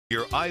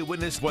Your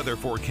Eyewitness Weather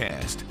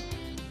forecast.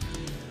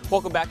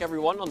 Welcome back,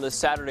 everyone, on this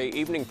Saturday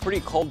evening. Pretty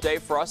cold day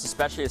for us,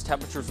 especially as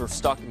temperatures were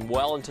stuck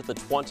well into the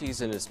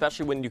 20s, and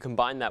especially when you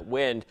combine that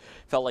wind,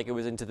 felt like it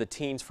was into the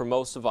teens for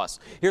most of us.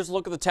 Here's a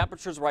look at the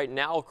temperatures right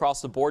now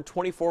across the board.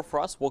 24 for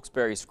us,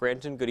 Wilkes-Barre,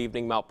 Scranton. Good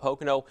evening, Mount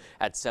Pocono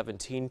at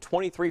 17.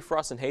 23 for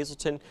us in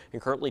Hazleton,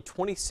 and currently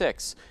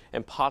 26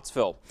 in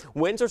Pottsville.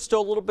 Winds are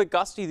still a little bit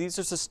gusty. These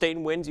are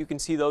sustained winds. You can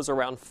see those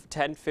around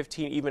 10,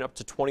 15, even up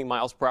to 20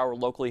 miles per hour,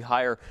 locally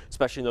higher,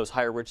 especially in those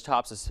higher ridge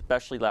tops,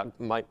 especially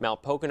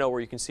Mount Pocono,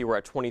 where you can see we're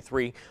at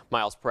 23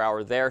 miles per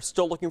hour there.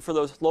 Still looking for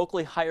those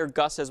locally higher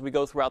gusts as we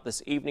go throughout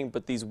this evening,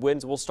 but these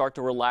winds will start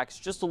to relax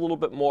just a little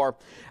bit more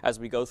as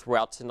we go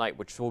throughout tonight,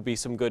 which will be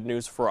some good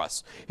news for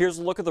us. Here's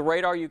a look at the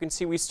radar. You can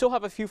see we still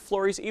have a few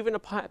flurries, even a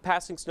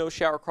passing snow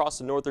shower across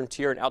the northern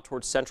tier and out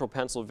towards central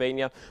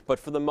Pennsylvania, but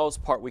for the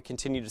most part, we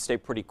continue to stay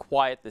pretty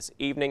quiet this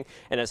evening.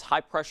 And as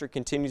high pressure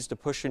continues to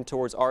push in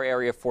towards our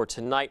area for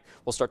tonight,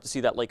 we'll start to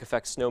see that lake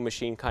effect snow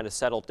machine kind of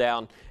settle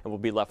down, and we'll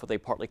be left with a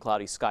partly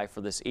cloudy sky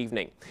for this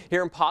evening.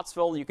 Here in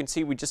Pottsville, you can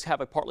see we just have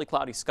a partly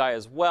cloudy sky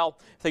as well.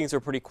 Things are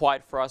pretty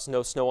quiet for us,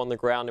 no snow on the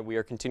ground, and we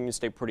are continuing to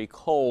stay pretty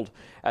cold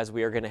as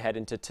we are going to head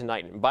into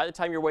tonight. And by the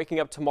time you're waking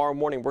up tomorrow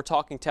morning, we're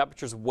talking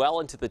temperatures well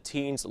into the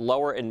teens,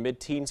 lower and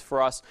mid-teens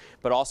for us,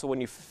 but also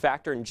when you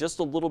factor in just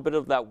a little bit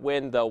of that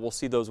wind, though, we'll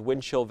see those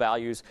wind chill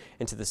values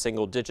into the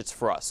single digits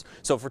for us.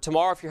 So for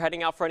tomorrow, if you're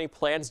heading out for any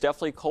plans,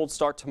 definitely a cold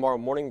start tomorrow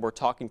morning. We're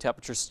talking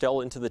temperatures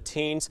still into the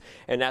teens,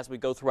 and as we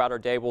go throughout our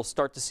day, we'll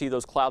start to see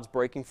those clouds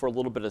breaking for a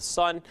little bit of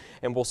sun,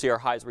 and we'll see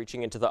our highs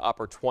reaching into the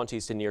upper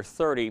 20s to near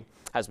 30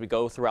 as we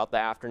go throughout the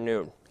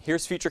afternoon.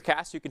 Here's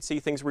Futurecast. You can see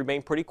things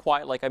remain pretty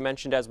quiet, like I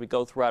mentioned, as we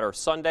go throughout our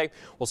Sunday.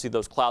 We'll see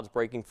those clouds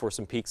breaking for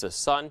some peaks of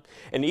sun.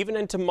 And even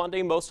into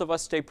Monday, most of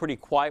us stay pretty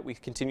quiet. We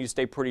continue to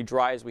stay pretty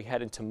dry as we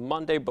head into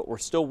Monday, but we're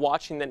still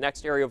watching the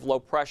next area of low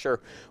pressure,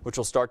 which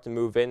will start to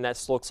move in.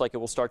 That looks like it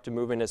will start to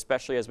move in,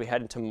 especially as we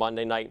head into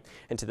Monday night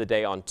into the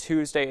day on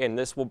Tuesday. And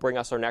this will bring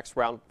us our next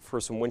round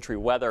for some wintry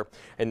weather.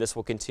 And this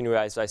will continue,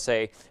 as I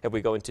say, if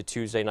we go into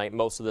Tuesday night.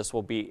 Most of this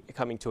will be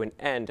coming to an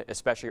end,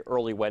 especially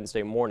early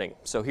Wednesday morning.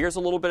 So here's a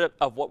little bit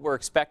of what we're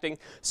expecting.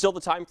 Still, the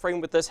time frame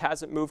with this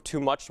hasn't moved too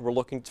much. We're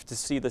looking to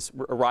see this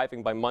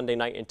arriving by Monday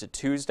night into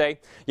Tuesday.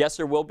 Yes,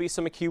 there will be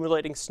some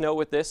accumulating snow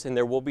with this, and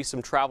there will be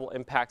some travel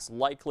impacts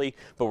likely,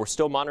 but we're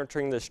still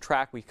monitoring this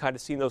track. We've kind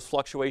of seen those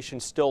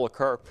fluctuations still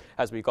occur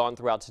as we've gone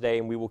throughout today,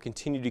 and we will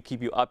continue to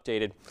keep you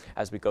updated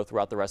as we go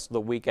throughout the rest of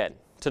the weekend.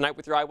 Tonight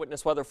with your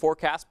Eyewitness Weather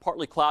forecast,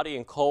 partly cloudy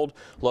and cold.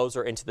 Lows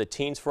are into the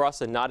teens for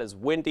us and not as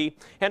windy.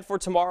 And for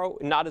tomorrow,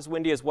 not as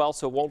windy as well,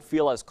 so it won't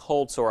feel as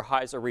cold, so our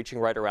highs are reaching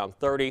right around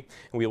 30.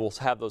 And we will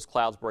have those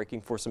clouds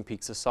breaking for some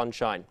peaks of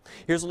sunshine.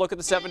 Here's a look at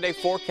the 7-day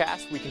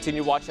forecast. We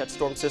continue to watch that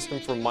storm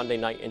system from Monday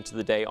night into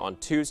the day on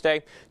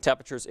Tuesday.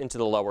 Temperatures into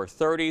the lower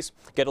 30s.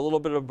 Get a little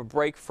bit of a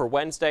break for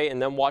Wednesday,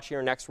 and then watching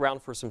our next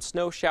round for some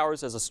snow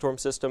showers as the storm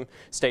system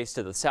stays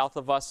to the south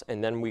of us.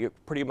 And then we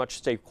pretty much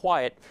stay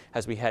quiet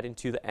as we head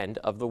into the end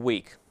of the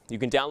week. You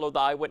can download the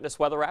Eyewitness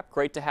Weather app,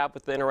 great to have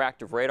with the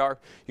interactive radar.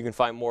 You can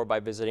find more by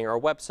visiting our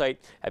website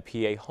at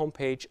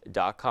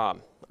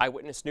PAHomepage.com.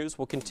 Eyewitness News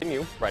will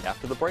continue right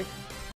after the break.